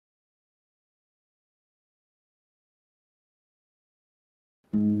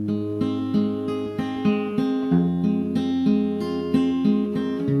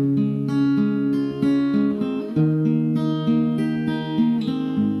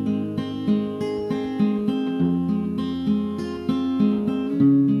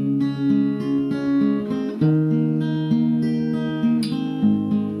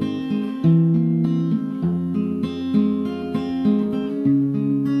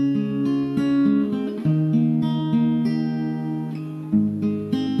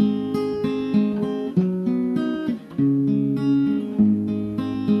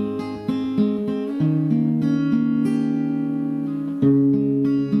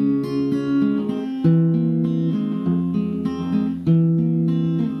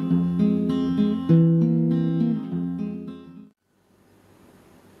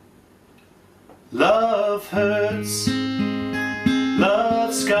Love hurts,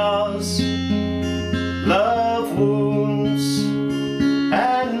 love scars, love wounds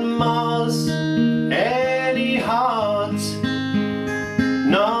and mars any heart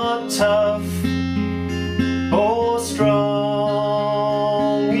not tough or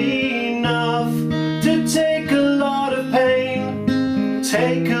strong enough to take a lot of pain,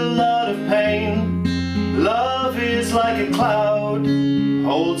 take a lot of pain. Love is like a cloud,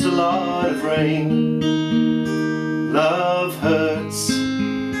 holds a lot of rain. Love hurts.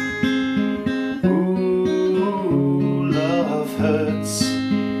 Ooh, love hurts.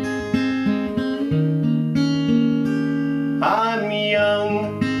 I'm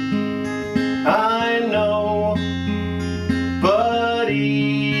young, I know, but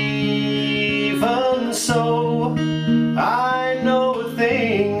even so, I know a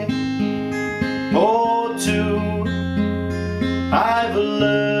thing or two. I've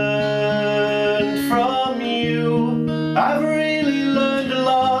learned from you. I've really learned a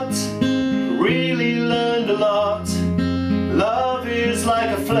lot, really learned a lot. Love is like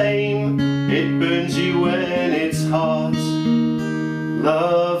a flame, it burns you when it's hot.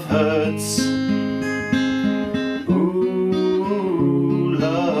 Love hurts. Ooh,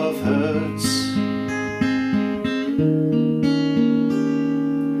 love hurts.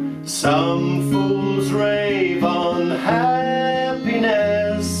 Some fools rave on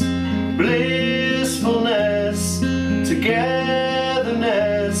happiness, blissfulness,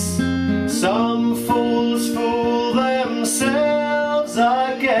 togetherness. Some fools fool themselves,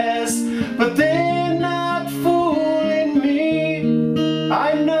 I guess, but they're not fooling me.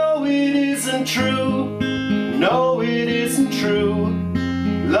 I know it isn't true, no it isn't true.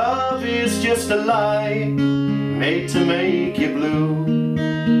 Love is just a lie, made to make you blue.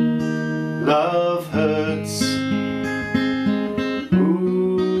 Love